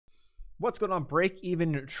What's going on? Break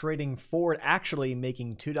even trading forward, actually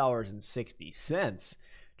making $2.60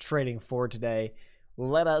 trading forward today.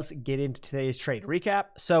 Let us get into today's trade recap.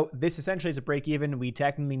 So this essentially is a break even. We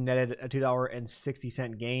technically netted a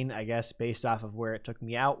 $2.60 gain, I guess, based off of where it took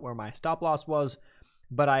me out, where my stop loss was,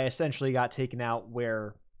 but I essentially got taken out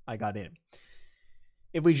where I got in.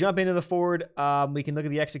 If we jump into the forward, we can look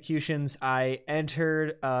at the executions. I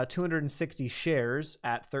entered 260 shares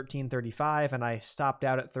at 13.35, and I stopped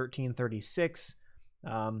out at 13.36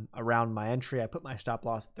 around my entry. I put my stop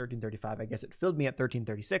loss at 13.35. I guess it filled me at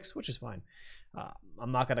 13.36, which is fine.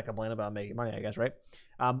 I'm not going to complain about making money, I guess, right?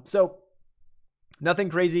 So nothing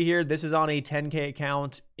crazy here. This is on a 10K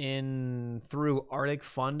account through Arctic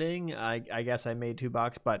Funding. I guess I made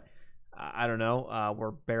 $2, but I don't know.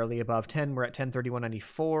 We're barely above 10. We're at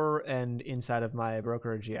 1031.94, and inside of my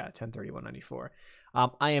brokerage, yeah, 1031.94.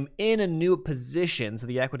 I am in a new position, so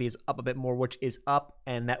the equity is up a bit more, which is up,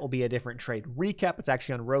 and that will be a different trade recap. It's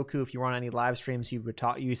actually on Roku. If you were on any live streams,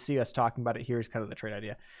 you see us talking about it. Here's kind of the trade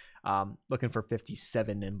idea. Looking for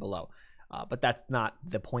 57 and below. But that's not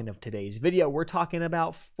the point of today's video. We're talking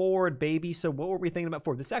about forward, baby. So what were we thinking about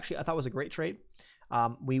forward? This actually, I thought, was a great trade.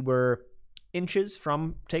 We were inches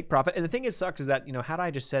from take profit, and the thing is sucks is that, you know, had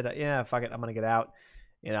I just said, yeah, fuck it, I'm gonna get out,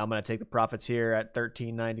 you know, I'm gonna take the profits here at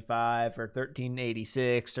 13.95 or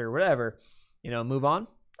 13.86 or whatever, you know, move on,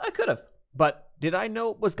 I could have. But did I know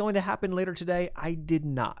what was going to happen later today? I did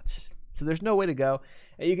not. So there's no way to go.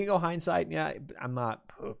 You can go hindsight. Yeah, I'm not.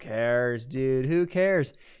 Who cares, dude? Who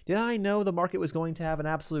cares? Did I know the market was going to have an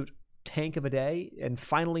absolute tank of a day and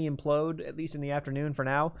finally implode, at least in the afternoon for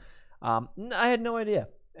now? I had no idea.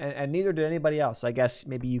 And neither did anybody else. I guess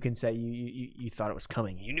maybe you can say you thought it was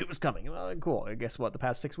coming. You knew it was coming. Well, cool. I guess what? The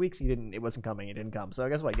past 6 weeks, it wasn't coming. It didn't come. So I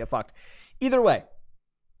guess what? Get fucked. Either way,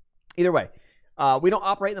 we don't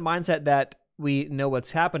operate in the mindset that we know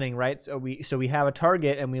what's happening, right? So we have a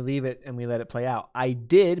target and we leave it and we let it play out. I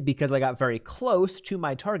did, because I got very close to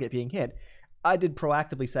my target being hit. I did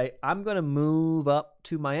proactively say, I'm going to move up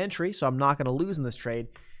to my entry, so I'm not going to lose in this trade.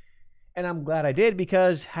 And I'm glad I did,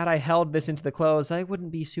 because had I held this into the close, I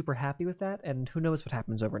wouldn't be super happy with that. And who knows what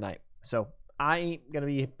happens overnight. So I ain't going to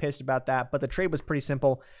be pissed about that. But the trade was pretty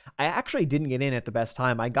simple. I actually didn't get in at the best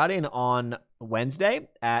time. I got in on Wednesday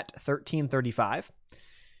at 13.35.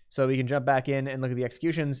 So we can jump back in and look at the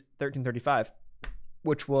executions. 13.35,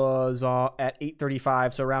 which was at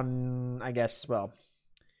 8.35. So around, I guess, well,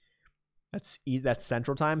 that's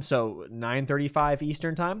Central Time. So 9.35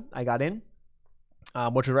 Eastern Time, I got in.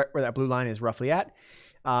 Which is right where that blue line is roughly at.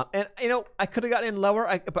 And, you know, I could have gotten in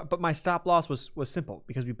lower, but my stop loss was simple,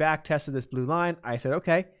 because we back tested this blue line. I said,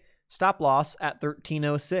 okay, stop loss at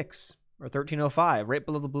 13.06 or 13.05, right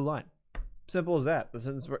below the blue line. Simple as that.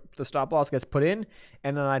 The stop loss gets put in,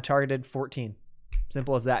 and then I targeted 14.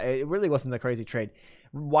 Simple as that. It really wasn't a crazy trade.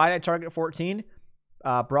 Why did I target 14?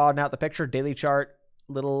 Broaden out the picture, daily chart,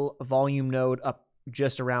 little volume node up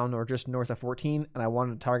just around or just north of 14, and I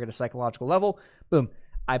wanted to target a psychological level. Boom.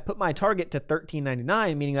 I put my target to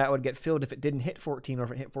 13.99, meaning that would get filled if it didn't hit 14, or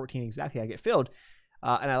if it hit 14 exactly, I get filled.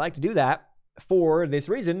 And I like to do that for this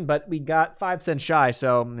reason, but we got 5 cents shy,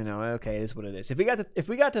 so, you know, okay, it is what it is. If we got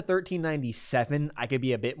to 13.97, I could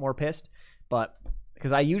be a bit more pissed, but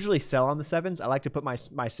because I usually sell on the 7s, I like to put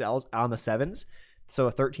my sells on the 7s. So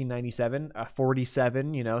a 13.97, a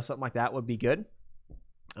 47, you know, something like that would be good.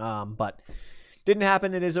 But didn't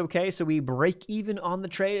happen. It is okay. So we break even on the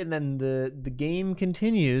trade, and then the game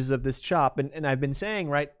continues of this chop. And I've been saying,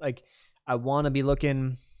 right, like, I want to be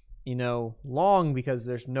looking, you know, long, because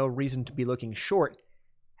there's no reason to be looking short.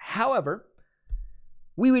 However,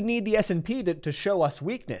 we would need the S&P to show us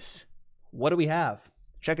weakness. What do we have?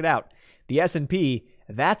 Check it out. The S&P,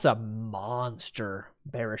 that's a monster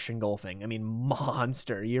bearish engulfing. I mean,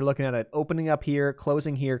 monster. You're looking at it opening up here,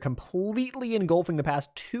 closing here, completely engulfing the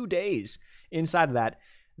past 2 days. Inside of that,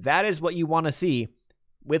 that is what you want to see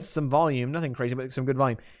with some volume. Nothing crazy, but some good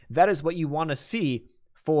volume. That is what you want to see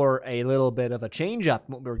for a little bit of a change up,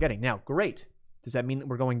 what we're getting. Now, great. Does that mean that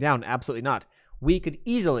we're going down? Absolutely not. We could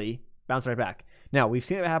easily bounce right back. Now, we've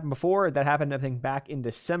seen it happen before. That happened, I think, back in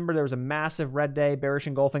December. There was a massive red day, bearish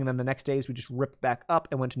engulfing, and then the next days we just ripped back up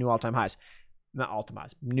and went to new all-time highs. Not all-time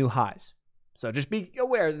highs, new highs. So just be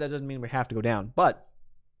aware that doesn't mean we have to go down, but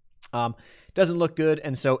doesn't look good.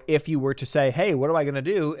 And so if you were to say, hey, what am I going to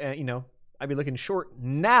do? You know, I'd be looking short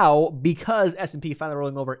now, because S&P finally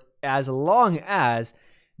rolling over, as long as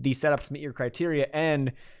the setups meet your criteria.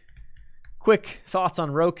 And quick thoughts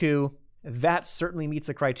on Roku. That certainly meets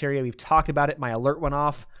the criteria. We've talked about it. My alert went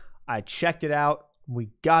off. I checked it out. We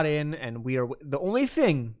got in, and we are the only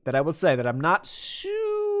thing that I would say that I'm not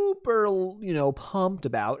super super, pumped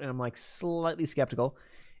about, and I'm like slightly skeptical,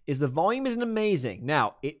 is the volume isn't amazing.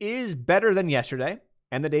 Now, it is better than yesterday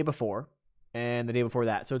and the day before and the day before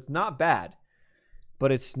that. So it's not bad,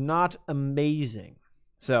 but it's not amazing.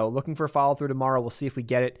 So looking for a follow through tomorrow. We'll see if we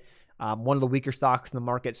get it. One of the weaker stocks in the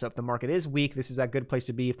market. So if the market is weak, this is a good place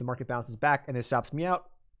to be. If the market bounces back and it stops me out,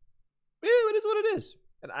 it is what it is.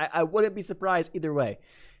 And I wouldn't be surprised either way.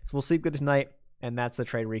 So we'll sleep good tonight. And that's the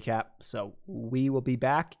trade recap. So we will be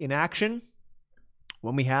back in action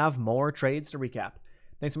when we have more trades to recap.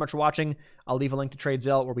 Thanks so much for watching. I'll leave a link to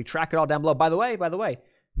TradeZilla where we track it all down below. By the way,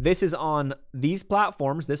 this is on these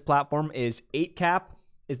platforms. This platform is 8cap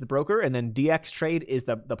is the broker, and then DX Trade is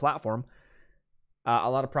the platform. A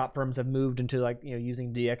lot of prop firms have moved into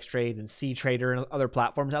using DX Trade and C Trader and other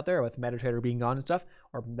platforms out there, with MetaTrader being gone and stuff,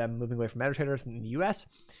 or them moving away from MetaTrader in the US.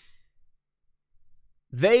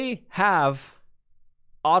 They have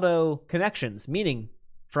auto connections, meaning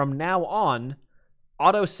from now on,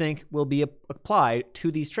 auto sync will be applied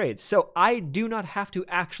to these trades. So I do not have to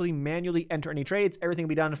actually manually enter any trades. Everything will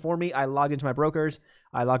be done for me. I logged into my brokers.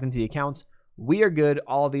 I logged into the accounts. We are good.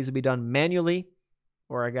 All of these will be done manually,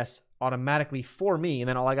 or I guess automatically for me. And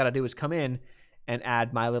then all I got to do is come in and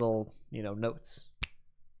add my little, notes.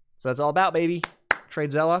 So that's all about, baby.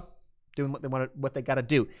 TradeZilla doing what they got to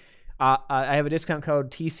do. I have a discount code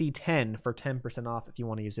TC10 for 10% off if you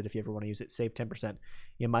want to use it. If you ever want to use it, save 10%.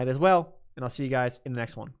 You might as well. And I'll see you guys in the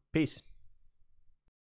next one. Peace.